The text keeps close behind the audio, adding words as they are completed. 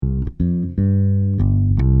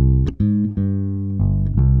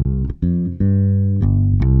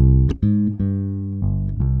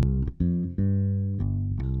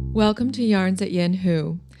Welcome to Yarns at Yin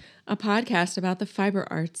Hu, a podcast about the fiber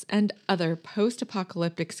arts and other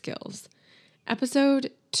post-apocalyptic skills.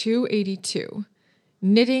 Episode 282,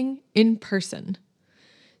 Knitting in Person.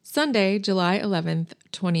 Sunday, July 11th,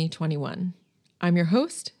 2021. I'm your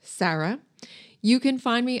host, Sarah. You can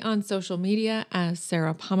find me on social media as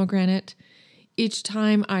Sarah Pomegranate. Each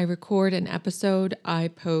time I record an episode, I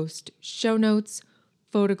post show notes,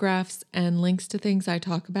 photographs, and links to things I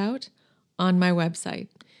talk about on my website,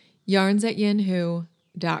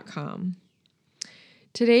 yarnsatyinhu.com.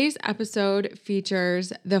 Today's episode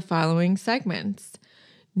features the following segments: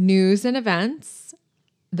 news and events,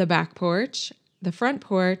 the back porch, the front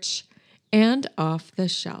porch, and off the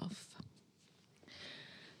shelf.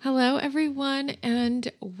 Hello, everyone,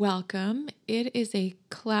 and welcome. It is a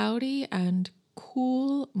cloudy and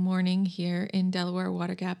cool morning here in Delaware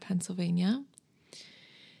Water Gap, Pennsylvania.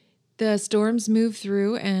 The storms moved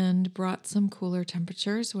through and brought some cooler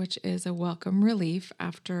temperatures, which is a welcome relief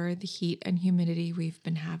after the heat and humidity we've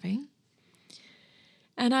been having.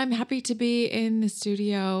 And I'm happy to be in the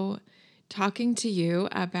studio talking to you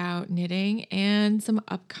about knitting and some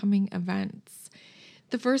upcoming events.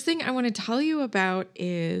 The first thing I want to tell you about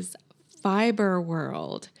is Fiber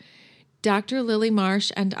World. Dr. Lily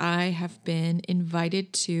Marsh and I have been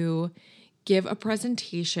invited to give a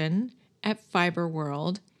presentation at Fiber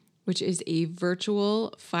World, which is a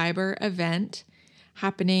virtual fiber event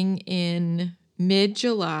happening in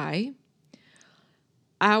mid-July.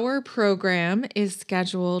 Our program is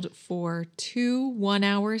scheduled for 2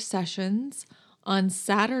 one-hour sessions on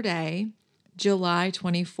Saturday, July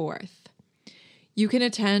 24th. You can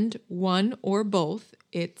attend one or both.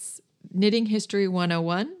 It's Knitting History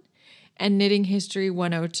 101 and Knitting History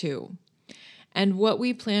 102. And what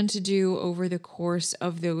we plan to do over the course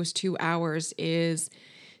of those 2 hours is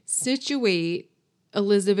situate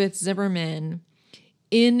Elizabeth Zimmerman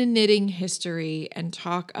in knitting history and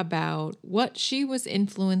talk about what she was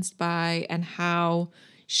influenced by and how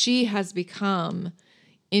she has become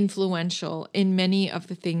influential in many of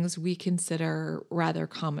the things we consider rather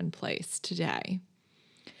commonplace today.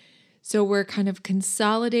 So we're kind of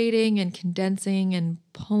consolidating and condensing and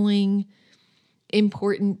pulling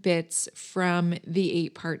important bits from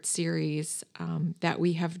the 8-part series that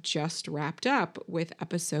we have just wrapped up with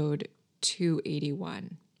episode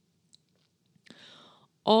 281.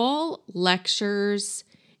 All lectures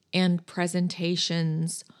and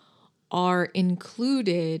presentations are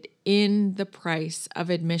included in the price of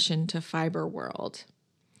admission to Fiber World.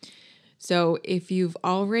 So if you've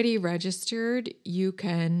already registered, you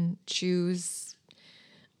can choose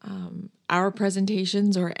our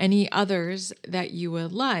presentations or any others that you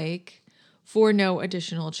would like for no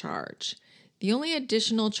additional charge. The only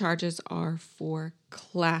additional charges are for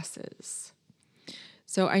classes.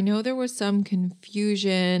 So I know there was some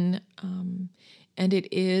confusion, and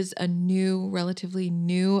it is a relatively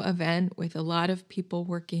new event with a lot of people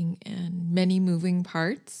working and many moving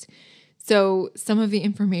parts. So some of the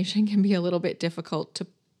information can be a little bit difficult to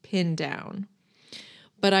pin down.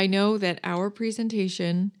 But I know that our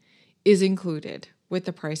presentation is included with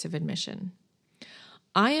the price of admission.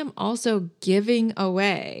 I am also giving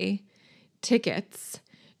away tickets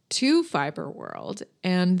to Fiber World,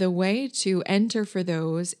 and the way to enter for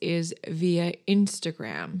those is via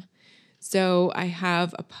Instagram. So I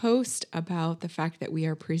have a post about the fact that we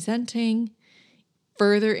are presenting,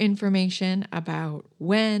 further information about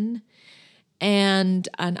when, and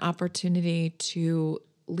an opportunity to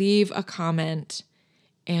leave a comment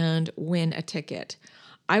and win a ticket.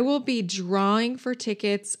 I will be drawing for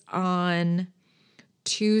tickets on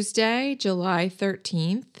Tuesday, July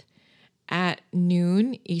 13th at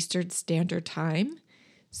noon Eastern Standard Time.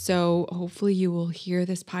 So hopefully you will hear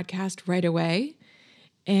this podcast right away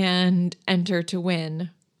and enter to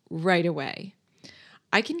win right away.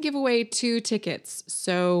 I can give away 2 tickets.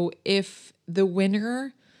 So if the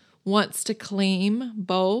winner wants to claim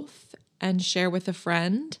both and share with a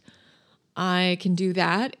friend, I can do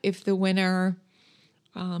that. If the winner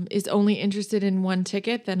is only interested in 1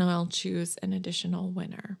 ticket, then I'll choose an additional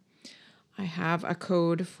winner. I have a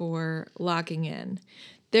code for logging in.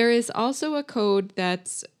 There is also a code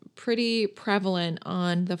that's pretty prevalent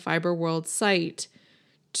on the Fiber World site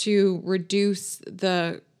to reduce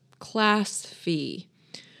the class fee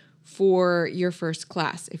for your first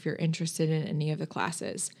class if you're interested in any of the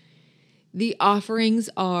classes. The offerings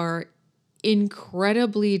are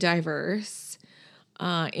incredibly diverse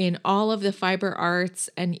in all of the fiber arts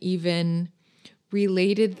and even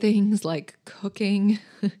related things like cooking.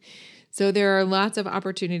 So there are lots of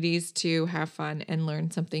opportunities to have fun and learn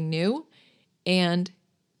something new. And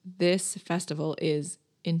this festival is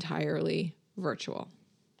entirely virtual.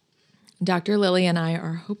 Dr. Lily and I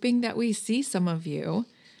are hoping that we see some of you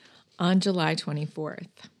on July 24th.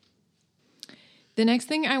 The next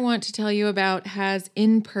thing I want to tell you about has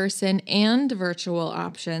in-person and virtual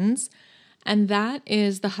options, and that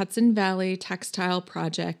is the Hudson Valley Textile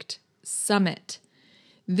Project Summit.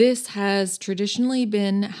 This has traditionally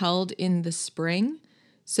been held in the spring,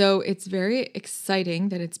 so it's very exciting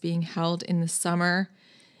that it's being held in the summer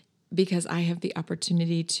because I have the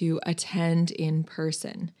opportunity to attend in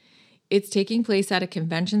person. It's taking place at a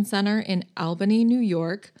convention center in Albany, New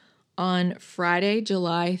York on Friday,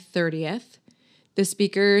 July 30th. The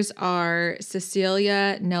speakers are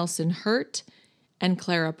Cecilia Nelson Hurt and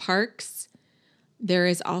Clara Parks. There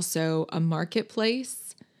is also a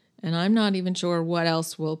marketplace, and I'm not even sure what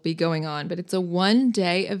else will be going on, but it's a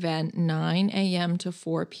one-day event, 9 a.m. to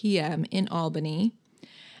 4 p.m. in Albany.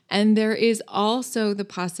 And there is also the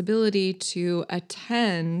possibility to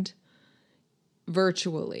attend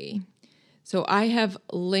virtually. So I have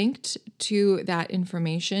linked to that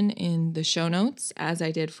information in the show notes, as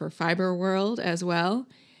I did for Fiber World as well.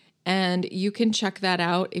 And you can check that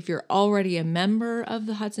out if you're already a member of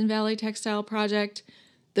the Hudson Valley Textile Project.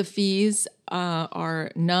 The fees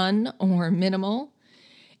are none or minimal.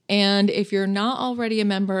 And if you're not already a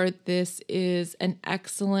member, this is an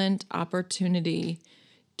excellent opportunity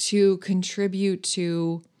to contribute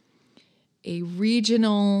to a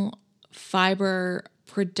regional fiber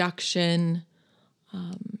production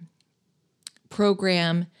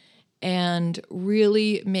program and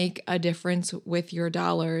really make a difference with your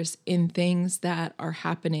dollars in things that are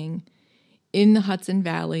happening in the Hudson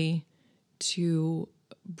Valley to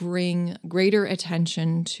bring greater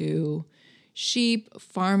attention to sheep,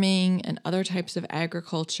 farming, and other types of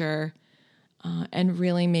agriculture, and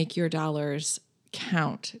really make your dollars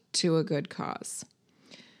count to a good cause.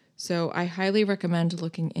 So I highly recommend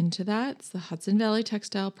looking into that. It's the Hudson Valley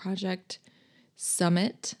Textile Project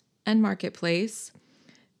Summit and Marketplace.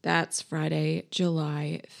 That's Friday,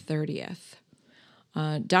 July 30th.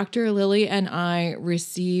 Dr. Lily and I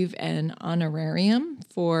receive an honorarium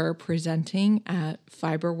for presenting at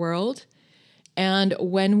Fiber World. And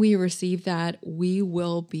when we receive that, we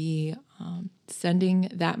will be sending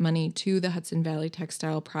that money to the Hudson Valley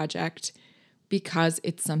Textile Project because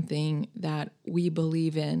it's something that we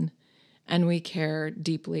believe in and we care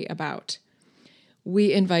deeply about.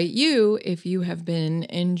 We invite you, if you have been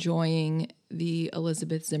enjoying the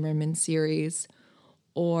Elizabeth Zimmerman series,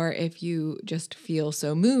 or if you just feel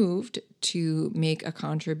so moved to make a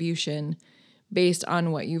contribution based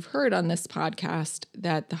on what you've heard on this podcast,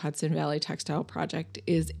 that the Hudson Valley Textile Project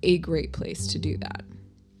is a great place to do that.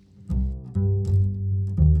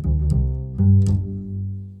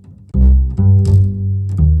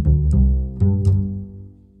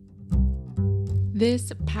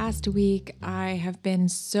 This past week, I have been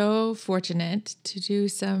so fortunate to do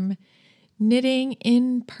some knitting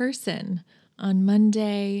in person. On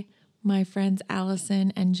Monday, my friends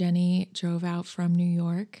Allison and Jenny drove out from New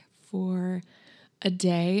York for a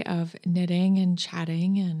day of knitting and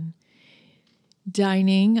chatting and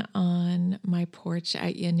dining on my porch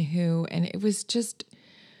at Yinhu. And it was just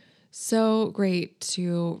so great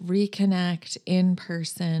to reconnect in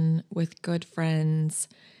person with good friends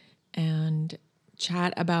and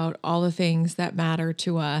chat about all the things that matter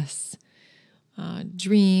to us,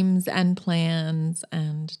 dreams and plans,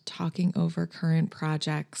 and talking over current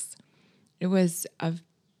projects. It was a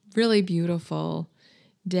really beautiful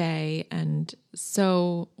day and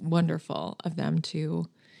so wonderful of them to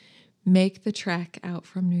make the trek out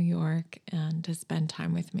from New York and to spend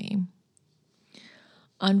time with me.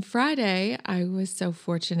 On Friday, I was so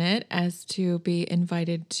fortunate as to be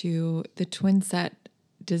invited to the Twin Set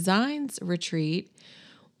Designs Retreat,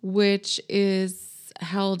 which is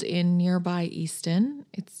held in nearby Easton.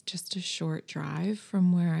 It's just a short drive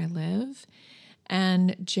from where I live.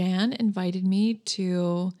 And Jan invited me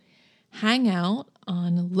to hang out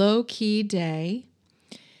on Low Key Day.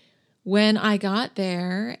 When I got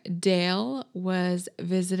there, Dale was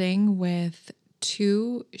visiting with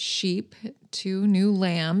 2 sheep, 2 new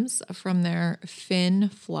lambs from their Finn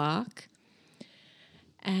flock.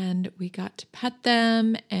 And we got to pet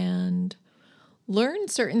them and learn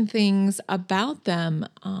certain things about them.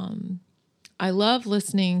 I love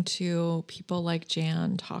listening to people like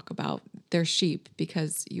Jan talk about their sheep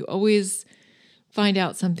because you always find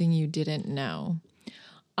out something you didn't know.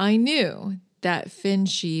 I knew that Finn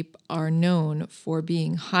sheep are known for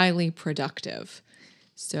being highly productive.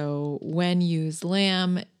 So when used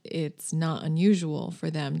lamb, it's not unusual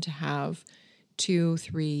for them to have 2,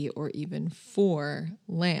 3, or even 4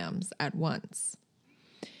 lambs at once.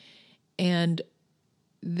 And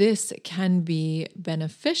this can be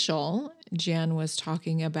beneficial. Jan was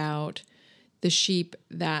talking about the sheep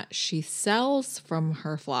that she sells from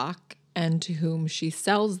her flock and to whom she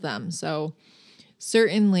sells them. So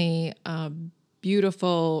certainly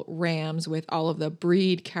beautiful rams with all of the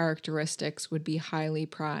breed characteristics would be highly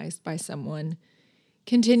prized by someone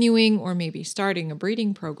continuing or maybe starting a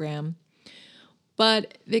breeding program.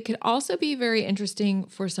 But it could also be very interesting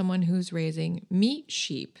for someone who's raising meat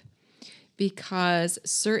sheep, because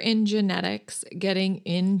certain genetics getting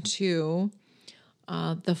into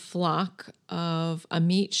the flock of a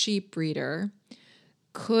meat sheep breeder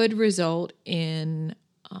could result in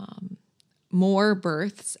more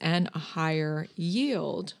births and a higher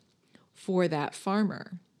yield for that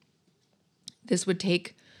farmer. This would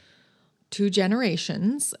take 2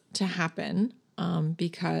 generations to happen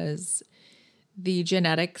because the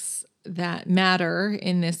genetics that matter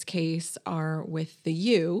in this case are with the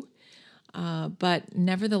ewe. But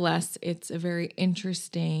nevertheless, it's a very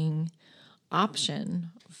interesting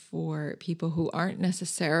option for people who aren't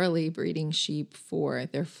necessarily breeding sheep for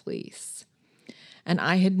their fleece. And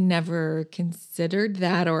I had never considered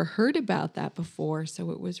that or heard about that before,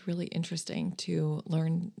 so it was really interesting to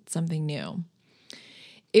learn something new.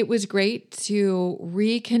 It was great to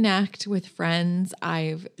reconnect with friends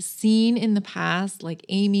I've seen in the past, like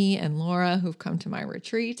Amy and Laura, who've come to my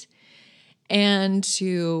retreat, and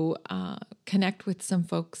to connect with some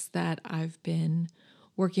folks that I've been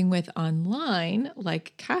working with online,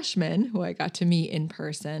 like Cashman, who I got to meet in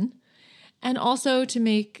person, and also to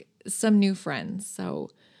make some new friends.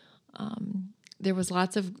 So there was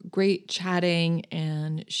lots of great chatting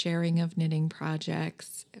and sharing of knitting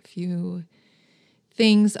projects. A few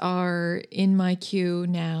things are in my queue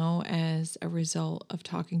now as a result of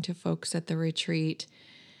talking to folks at the retreat.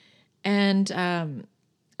 And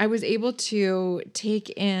I was able to take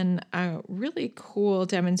in a really cool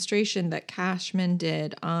demonstration that Cashman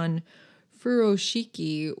did on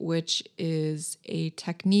furoshiki, which is a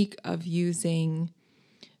technique of using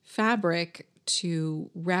fabric to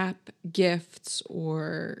wrap gifts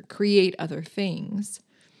or create other things.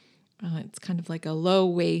 It's kind of like a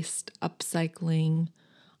low-waste upcycling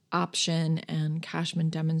option, and Cashman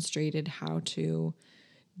demonstrated how to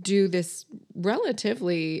do this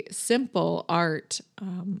relatively simple art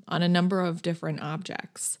on a number of different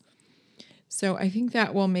objects. So I think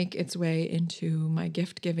that will make its way into my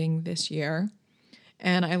gift giving this year,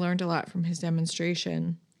 and I learned a lot from his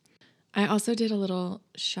demonstration. I also did a little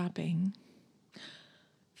shopping.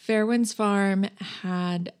 Fairwinds Farm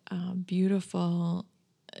had a beautiful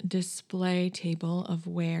display table of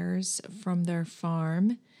wares from their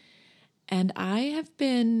farm, and I have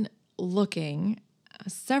been looking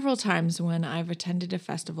several times when I've attended a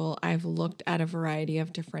festival. I've looked at a variety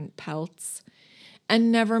of different pelts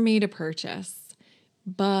and never made a purchase,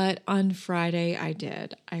 but on Friday I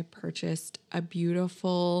did. I purchased a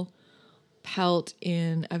beautiful pelt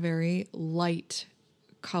in a very light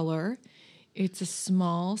color. It's a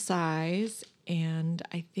small size, and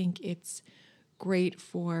I think it's great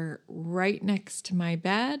for right next to my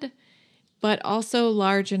bed, but also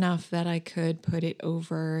large enough that I could put it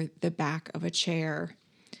over the back of a chair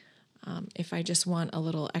if I just want a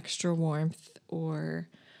little extra warmth or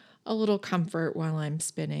a little comfort while I'm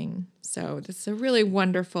spinning. So this is a really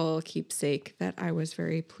wonderful keepsake that I was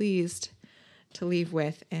very pleased to leave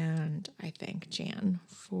with, and I thank Jan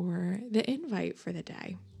for the invite for the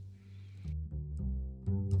day.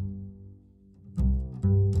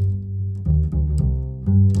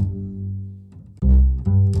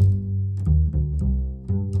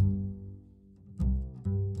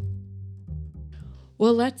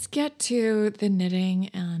 Well, let's get to the knitting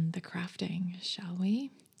and the crafting, shall we?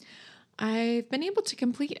 I've been able to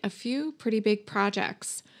complete a few pretty big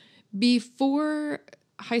projects. Before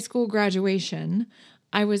high school graduation,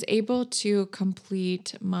 I was able to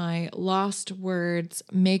complete my Lost Words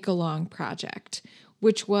Make-Along project,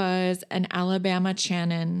 which was an Alabama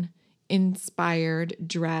Channon inspired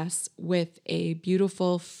dress with a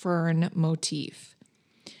beautiful fern motif.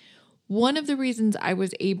 One of the reasons I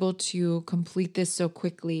was able to complete this so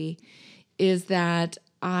quickly is that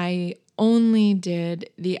I only did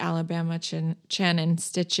the Alabama Channon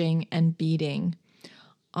stitching and beading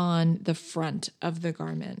on the front of the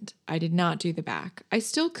garment. I did not do the back. I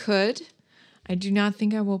still could. I do not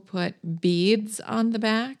think I will put beads on the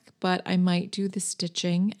back, but I might do the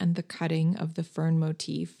stitching and the cutting of the fern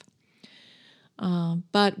motif.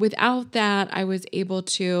 But without that, I was able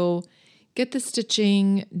to get the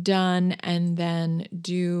stitching done and then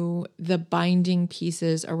do the binding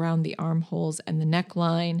pieces around the armholes and the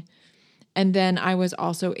neckline. And then I was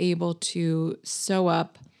also able to sew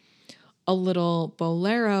up a little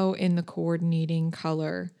bolero in the coordinating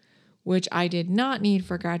color, which I did not need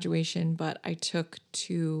for graduation, but I took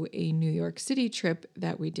to a New York City trip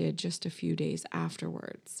that we did just a few days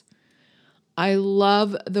afterwards. I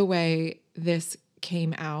love the way this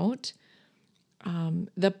came out.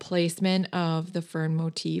 The placement of the fern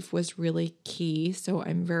motif was really key, so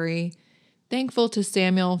I'm very thankful to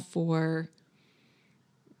Samuel for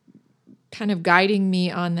kind of guiding me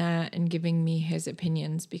on that and giving me his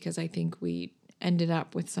opinions, because I think we ended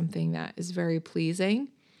up with something that is very pleasing.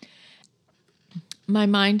 My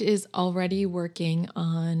mind is already working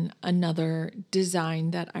on another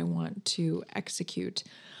design that I want to execute.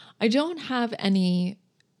 I don't have any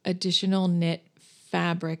additional knit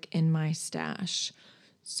fabric in my stash,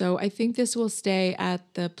 so I think this will stay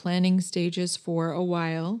at the planning stages for a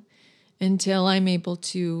while until I'm able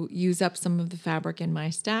to use up some of the fabric in my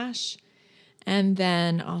stash, and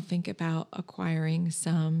then I'll think about acquiring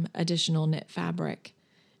some additional knit fabric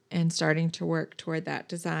and starting to work toward that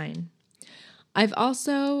design. I've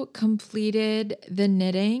also completed the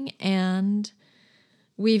knitting and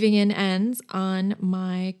weaving in ends on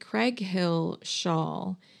my Craig Hill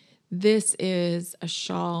shawl. This is a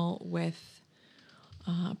shawl with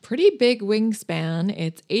a pretty big wingspan.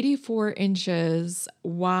 It's 84 inches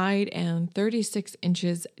wide and 36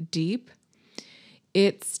 inches deep.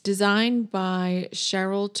 It's designed by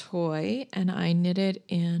Cheryl Toy, and I knitted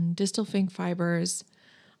in Distelfink Fibers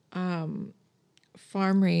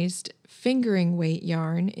farm-raised fingering weight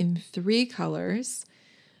yarn in 3 colors: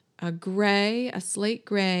 a gray, a slate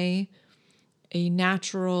gray, a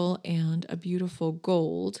natural, and a beautiful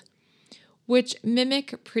gold, which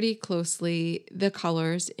mimic pretty closely the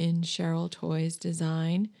colors in Cheryl Toy's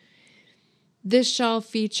design. This shawl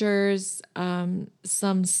features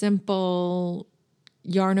some simple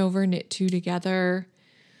yarn over knit 2 together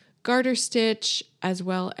garter stitch, as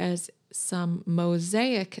well as some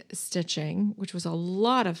mosaic stitching, which was a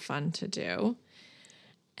lot of fun to do,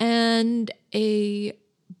 and a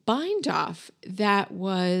bind off that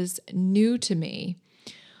was new to me.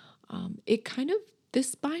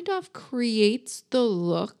 This bind off creates the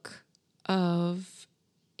look of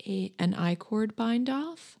an I-cord bind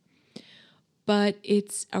off, but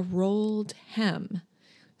it's a rolled hem.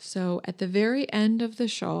 So at the very end of the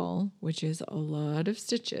shawl, which is a lot of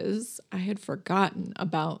stitches, I had forgotten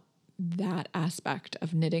about that aspect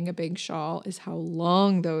of knitting a big shawl, is how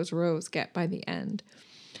long those rows get by the end.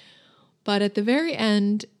 But at the very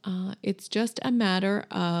end, it's just a matter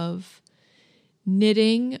of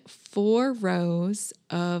knitting 4 rows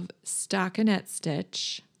of stockinette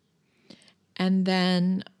stitch and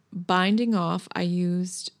then binding off. I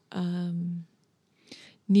used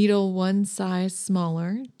needle 1 size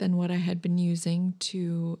smaller than what I had been using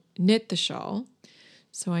to knit the shawl.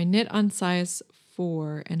 So I knit on size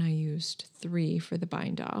 4 and I used 3 for the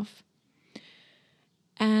bind off.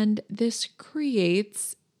 And this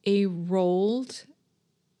creates a rolled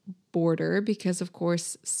border because, of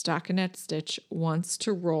course, stockinette stitch wants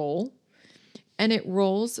to roll. And it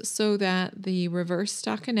rolls so that the reverse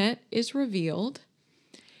stockinette is revealed.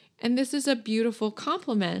 And this is a beautiful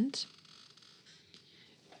complement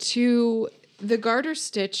to the garter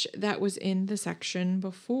stitch that was in the section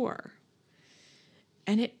before.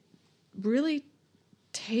 And it really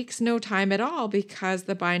takes no time at all because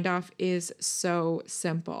the bind off is so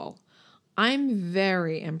simple. I'm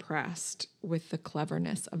very impressed with the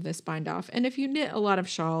cleverness of this bind off. And if you knit a lot of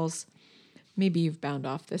shawls, maybe you've bound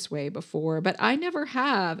off this way before, but I never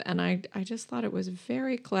have. And I just thought it was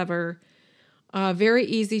very clever, very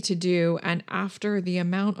easy to do. And after the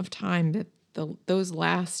amount of time that those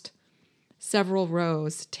last several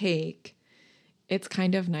rows take, it's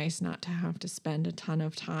kind of nice not to have to spend a ton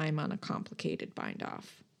of time on a complicated bind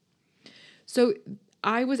off. So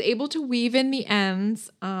I was able to weave in the ends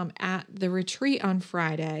at the retreat on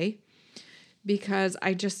Friday because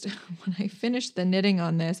when I finished the knitting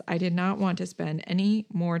on this, I did not want to spend any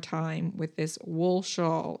more time with this wool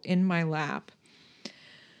shawl in my lap.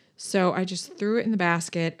 So I just threw it in the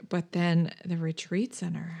basket, but then the retreat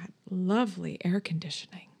center had lovely air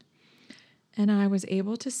conditioning. And I was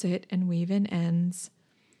able to sit and weave in ends,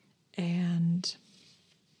 and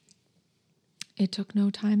it took no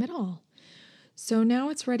time at all. So now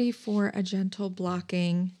it's ready for a gentle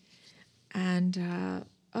blocking, and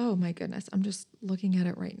oh my goodness, I'm just looking at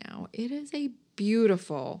it right now. It is a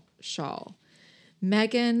beautiful shawl.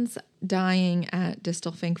 Megan's dyeing at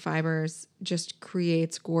Distelfink Fibers just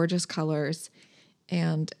creates gorgeous colors,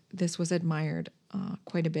 and this was admired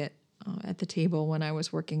quite a bit at the table when I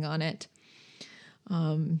was working on it.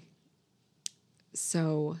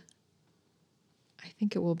 So I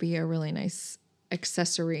think it will be a really nice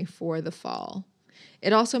accessory for the fall.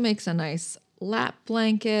 It also makes a nice lap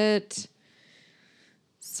blanket.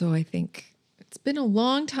 So I think it's been a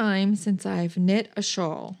long time since I've knit a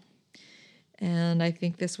shawl. And I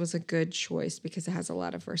think this was a good choice because it has a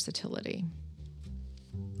lot of versatility.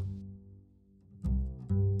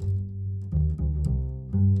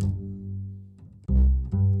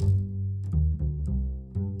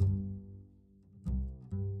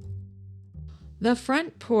 The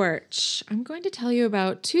front porch. I'm going to tell you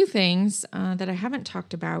about two things that I haven't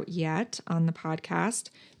talked about yet on the podcast.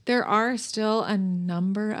 There are still a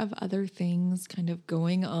number of other things kind of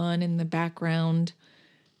going on in the background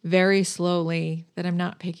very slowly that I'm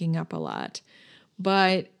not picking up a lot.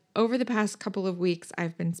 But over the past couple of weeks,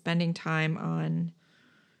 I've been spending time on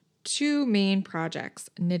two main projects,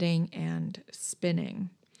 knitting and spinning.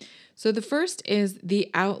 So the first is the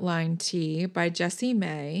Outline Tee by Jessie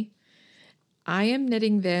May. I am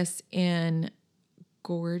knitting this in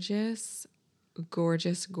gorgeous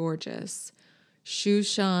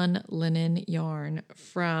Shushan linen yarn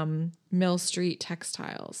from Mill Street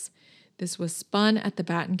Textiles. This was spun at the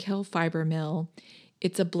Battenkill Fiber Mill.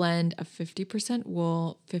 It's a blend of 50%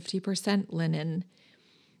 wool, 50% linen.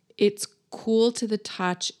 It's cool to the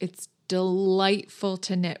touch. It's delightful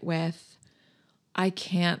to knit with. I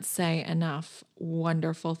can't say enough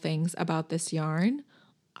wonderful things about this yarn.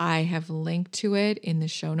 I have linked to it in the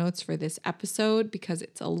show notes for this episode because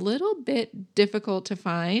it's a little bit difficult to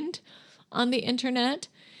find on the internet.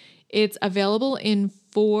 It's available in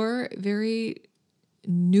 4 very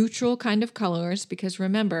neutral kind of colors because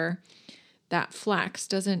remember that flax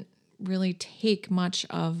doesn't really take much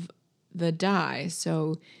of the dye.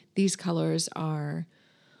 So these colors are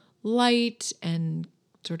light and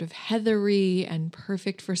sort of heathery and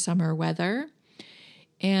perfect for summer weather.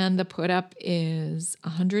 And the put up is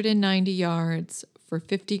 190 yards for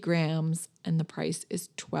 50 grams, and the price is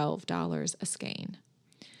 $12 a skein.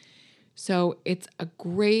 So it's a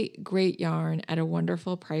great, great yarn at a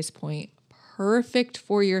wonderful price point, perfect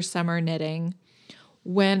for your summer knitting.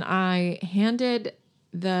 When I handed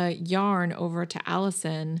the yarn over to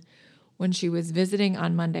Allison when she was visiting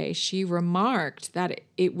on Monday, she remarked that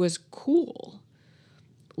it was cool,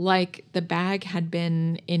 like the bag had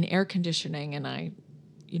been in air conditioning and I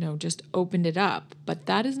just opened it up. But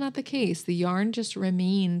that is not the case. The yarn just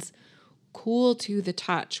remains cool to the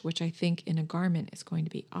touch, which I think in a garment is going to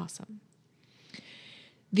be awesome.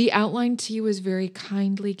 The Outline Tee was very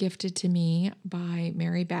kindly gifted to me by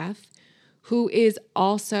Mary Beth, who is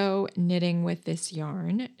also knitting with this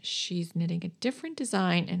yarn. She's knitting a different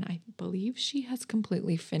design, and I believe she has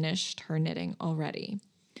completely finished her knitting already.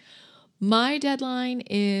 My deadline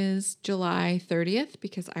is July 30th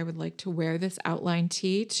because I would like to wear this Outline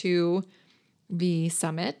Tee to the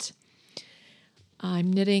summit.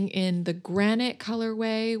 I'm knitting in the Granite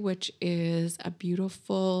colorway, which is a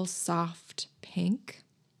beautiful soft pink.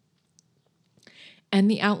 And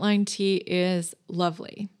the Outline Tee is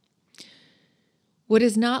lovely. What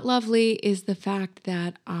is not lovely is the fact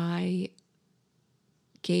that I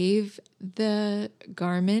gave the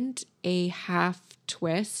garment a half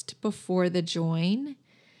twist before the join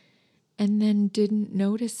and then didn't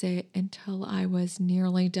notice it until I was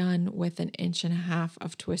nearly done with 1.5 inches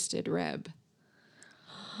of twisted rib.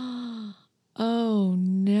 Oh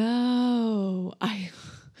no.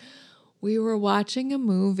 We were watching a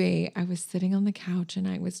movie. I was sitting on the couch and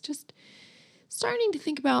I was just starting to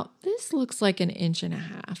think about, this looks like 1.5 inches.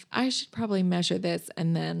 I should probably measure this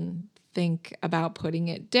and then think about putting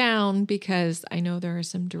it down because I know there are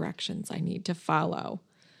some directions I need to follow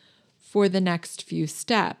for the next few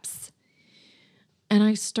steps. And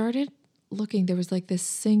I started looking, there was like this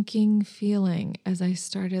sinking feeling as I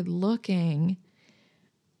started looking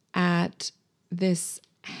at this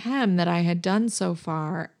hem that I had done so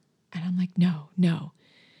far. And I'm like, no,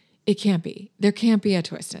 it can't be. There can't be a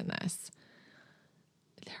twist in this.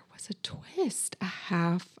 There was a twist, a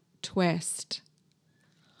half twist.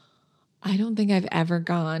 I don't think I've ever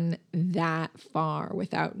gone that far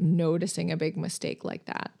without noticing a big mistake like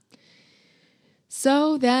that.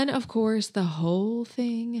 So then, of course, the whole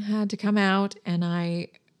thing had to come out and I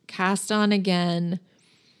cast on again.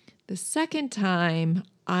 The second time,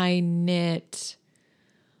 I knit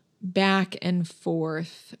back and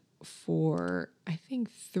forth for, I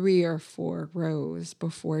think, 3 or 4 rows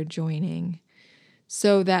before joining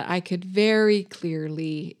so that I could very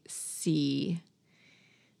clearly see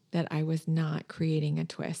that I was not creating a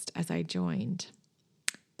twist as I joined.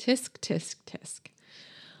 Tisk, tisk, tisk.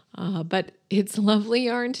 But it's lovely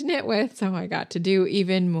yarn to knit with, so I got to do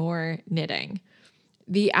even more knitting.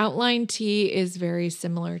 The Outline Tee is very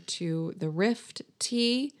similar to the Rift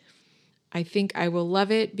Tee. I think I will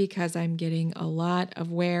love it because I'm getting a lot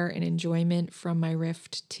of wear and enjoyment from my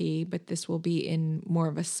Rift tee, but this will be in more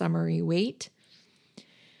of a summery weight.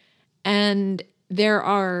 And there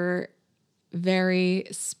are very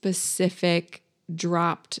specific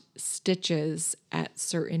dropped stitches at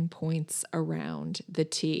certain points around the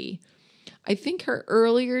tee. I think her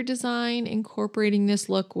earlier design incorporating this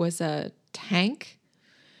look was a tank,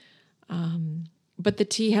 but the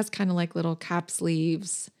tee has kind of like little cap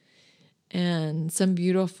sleeves and some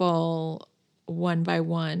beautiful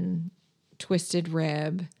 1x1 twisted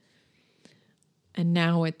rib. And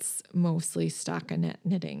now it's mostly stockinette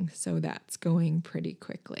knitting, so that's going pretty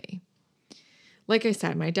quickly. Like I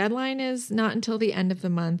said, my deadline is not until the end of the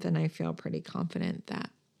month, and I feel pretty confident that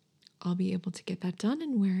I'll be able to get that done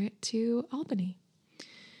and wear it to Albany.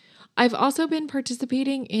 I've also been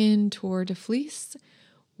participating in Tour de Fleece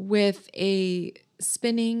with a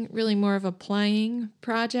spinning, really more of a plying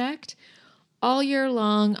project. All year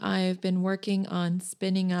long, I've been working on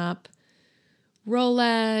spinning up roll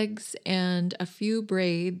legs and a few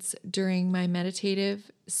braids during my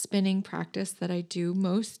meditative spinning practice that I do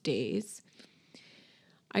most days.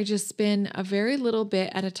 I just spin a very little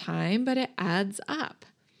bit at a time, but it adds up.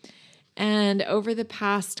 And over the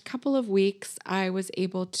past couple of weeks, I was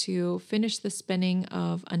able to finish the spinning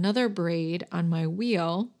of another braid on my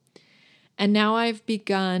wheel. And now I've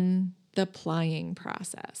begun the plying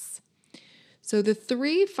process. So the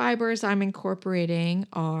 3 fibers I'm incorporating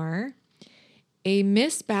are a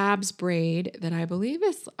Miss Babs braid that I believe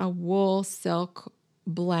is a wool silk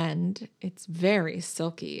blend. It's very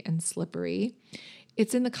silky and slippery.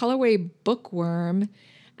 It's in the colorway Bookworm,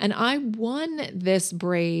 and I won this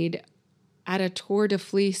braid at a Tour de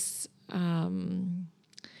Fleece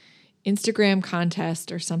Instagram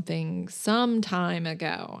contest or something some time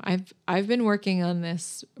ago. I've been working on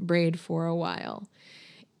this braid for a while.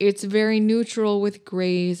 It's very neutral with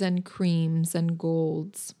grays and creams and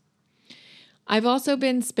golds. I've also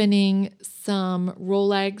been spinning some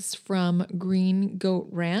Rolegs from Green Goat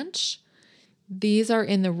Ranch. These are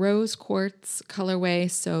in the rose quartz colorway,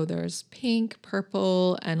 so there's pink,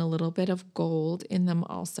 purple, and a little bit of gold in them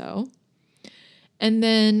also. And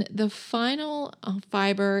then the final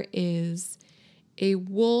fiber is a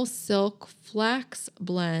wool silk flax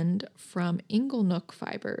blend from Inglenook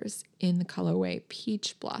Fibers in the colorway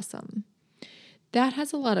Peach Blossom. That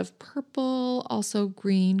has a lot of purple, also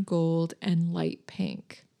green, gold, and light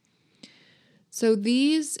pink. So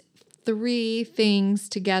these 3 things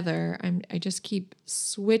together, I just keep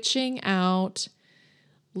switching out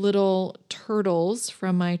little turtles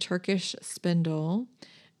from my Turkish spindle,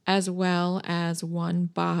 as well as 1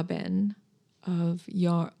 bobbin of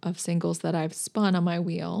singles that I've spun on my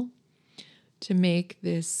wheel to make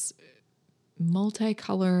this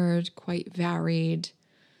multicolored, quite varied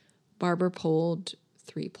barber poled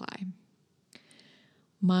 3-ply.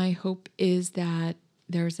 My hope is that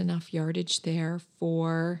there's enough yardage there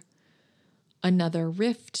for another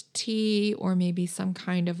Rift tee or maybe some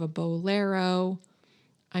kind of a bolero.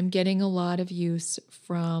 I'm getting a lot of use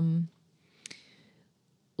from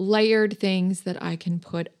layered things that I can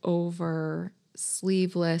put over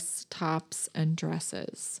sleeveless tops and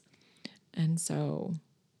dresses. And so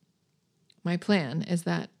my plan is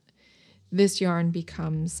that this yarn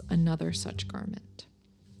becomes another such garment.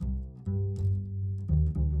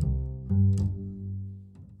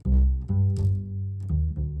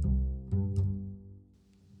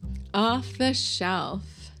 Off the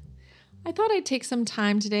shelf. I thought I'd take some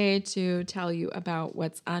time today to tell you about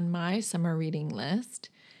what's on my summer reading list.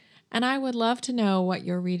 And I would love to know what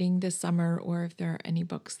you're reading this summer or if there are any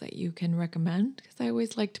books that you can recommend, because I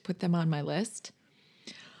always like to put them on my list.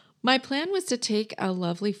 My plan was to take a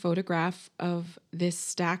lovely photograph of this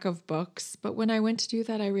stack of books, but when I went to do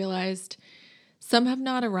that, I realized some have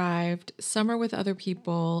not arrived, some are with other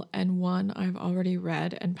people, and one I've already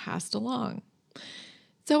read and passed along.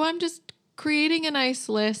 So I'm just creating a nice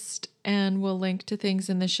list, and we'll link to things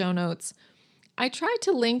in the show notes. I tried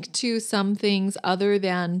to link to some things other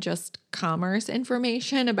than just commerce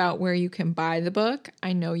information about where you can buy the book.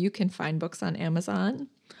 I know you can find books on Amazon.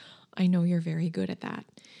 I know you're very good at that.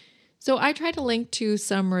 So I tried to link to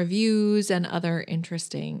some reviews and other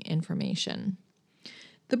interesting information.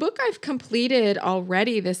 The book I've completed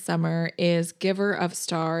already this summer is Giver of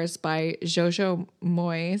Stars by Jojo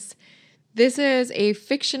Moyes. This is a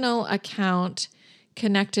fictional account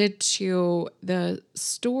connected to the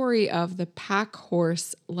story of the pack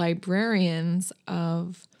horse librarians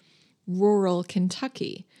of rural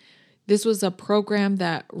Kentucky. This was a program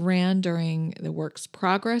that ran during the Works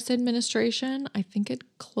Progress administration. I think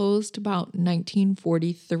it closed about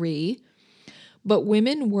 1943. but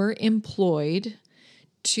women were employed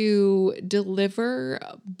to deliver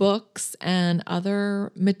books and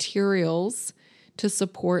other materials to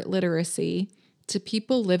support literacy to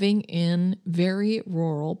people living in very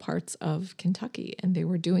rural parts of Kentucky. And they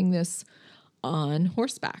were doing this on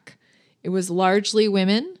horseback. It was largely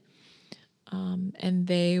women, and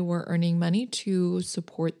they were earning money to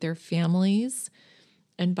support their families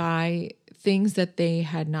and buy things that they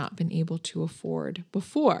had not been able to afford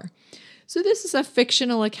before. So this is a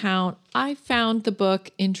fictional account. I found the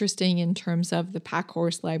book interesting in terms of the pack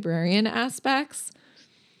horse librarian aspects,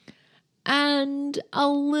 and a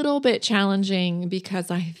little bit challenging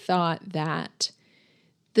because I thought that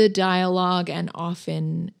the dialogue and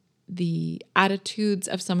often the attitudes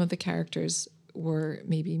of some of the characters were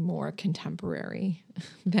maybe more contemporary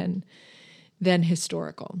than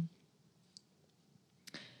historical.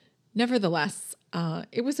 Nevertheless,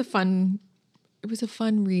 it was a fun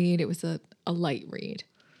read. It was a light read.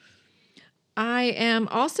 I am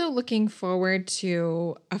also looking forward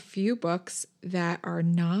to a few books that are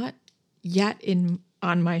not yet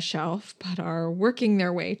on my shelf, but are working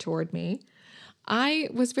their way toward me. I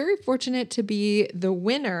was very fortunate to be the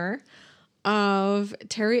winner of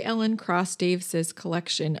Terry Ellen Cross Davis's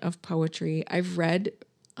collection of poetry. I've read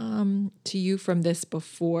to you from this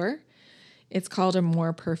before. It's called A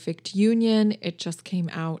More Perfect Union. It just came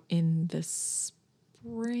out in the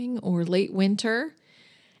spring or late winter.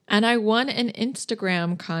 And I won an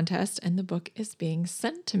Instagram contest, and the book is being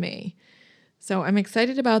sent to me. So I'm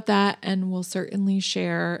excited about that, and will certainly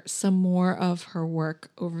share some more of her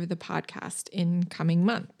work over the podcast in coming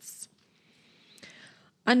months.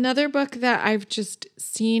 Another book that I've just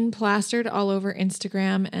seen plastered all over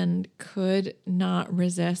Instagram and could not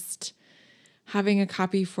resist having a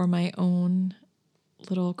copy for my own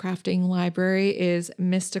little crafting library is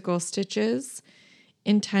Mystical Stitches,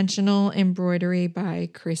 Intentional Embroidery by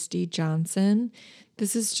Christy Johnson.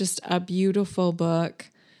 This is just a beautiful book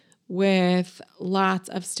with lots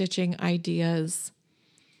of stitching ideas.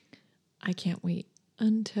 I can't wait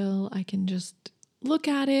until I can just look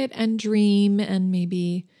at it and dream and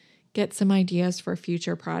maybe get some ideas for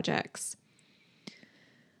future projects.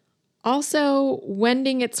 Also,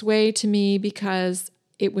 wending its way to me because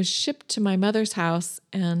it was shipped to my mother's house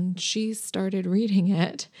and she started reading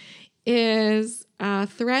it, is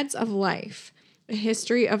Threads of Life, A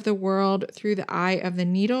History of the World Through the Eye of the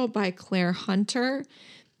Needle by Claire Hunter.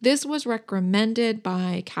 This was recommended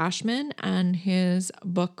by Cashman and his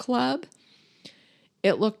book club.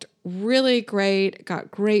 It looked really great, got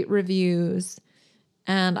great reviews,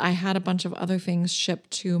 and I had a bunch of other things shipped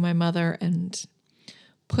to my mother and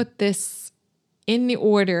put this in the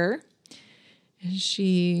order. And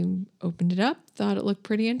she opened it up, thought it looked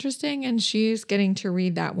pretty interesting, and she's getting to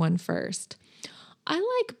read that one first. I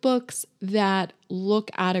like books that look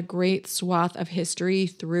at a great swath of history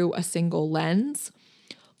through a single lens.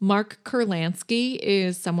 Mark Kurlansky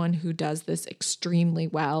is someone who does this extremely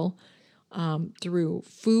well through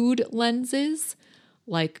food lenses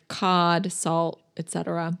like cod, salt,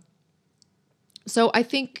 etc. So I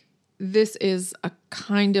think this is a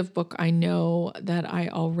kind of book I know that I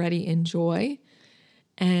already enjoy,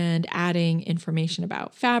 and adding information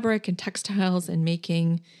about fabric and textiles and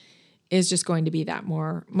making is just going to be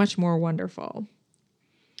much more wonderful.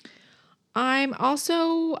 I'm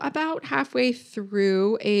also about halfway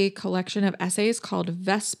through a collection of essays called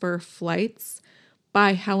Vesper Flights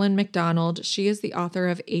by Helen McDonald. She is the author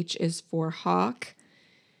of H is for Hawk.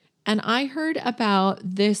 And I heard about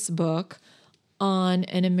this book on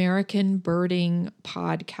an American birding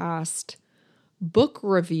podcast book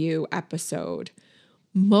review episode.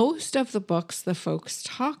 Most of the books the folks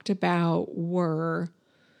talked about were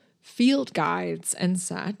field guides and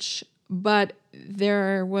such, but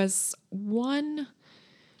there was one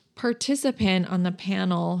participant on the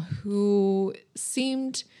panel who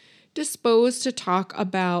seemed disposed to talk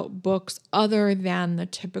about books other than the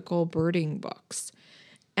typical birding books.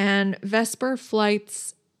 And Vesper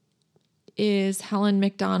Flights is Helen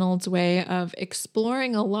McDonald's way of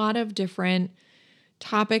exploring a lot of different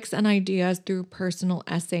topics and ideas through personal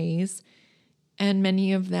essays, and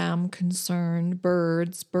many of them concern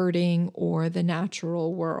birds, birding, or the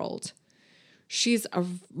natural world. She's a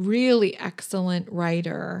really excellent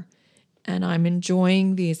writer, and I'm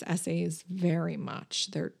enjoying these essays very much.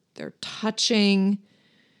 They're touching.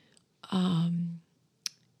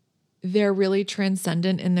 They're really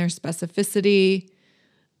transcendent in their specificity,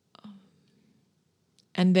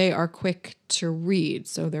 and they are quick to read.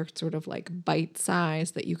 So they're sort of like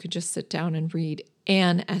bite-sized that you could just sit down and read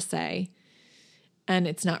an essay, and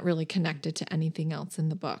it's not really connected to anything else in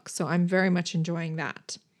the book. So I'm very much enjoying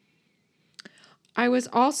that. I was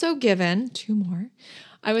also given two more.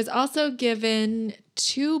 I was also given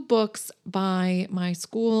 2 books by my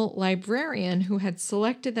school librarian who had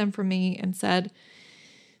selected them for me and said,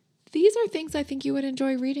 these are things I think you would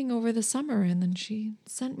enjoy reading over the summer. And then she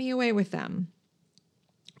sent me away with them.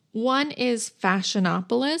 One is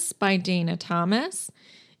Fashionopolis by Dana Thomas.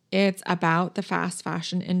 It's about the fast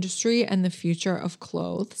fashion industry and the future of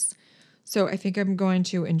clothes. So I think I'm going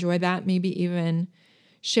to enjoy that, maybe even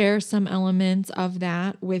share some elements of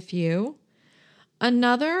that with you.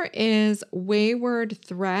 Another is Wayward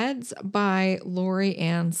Threads by Lori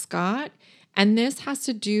Ann Scott. And this has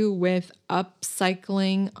to do with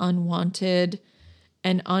upcycling unwanted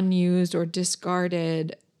and unused or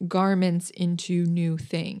discarded garments into new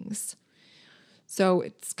things. So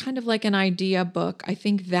it's kind of like an idea book. I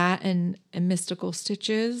think that and Mystical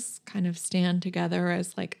Stitches kind of stand together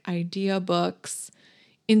as like idea books,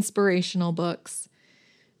 inspirational books.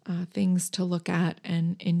 Things to look at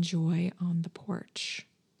and enjoy on the porch.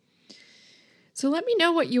 So let me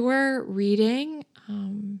know what you're reading,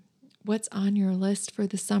 what's on your list for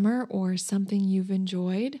the summer or something you've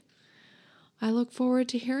enjoyed. I look forward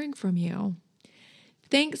to hearing from you.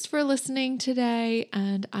 Thanks for listening today,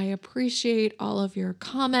 and I appreciate all of your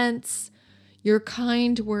comments, your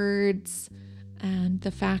kind words, and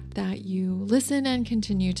the fact that you listen and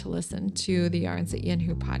continue to listen to the Yarns at Yin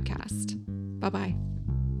Hu podcast. Bye-bye.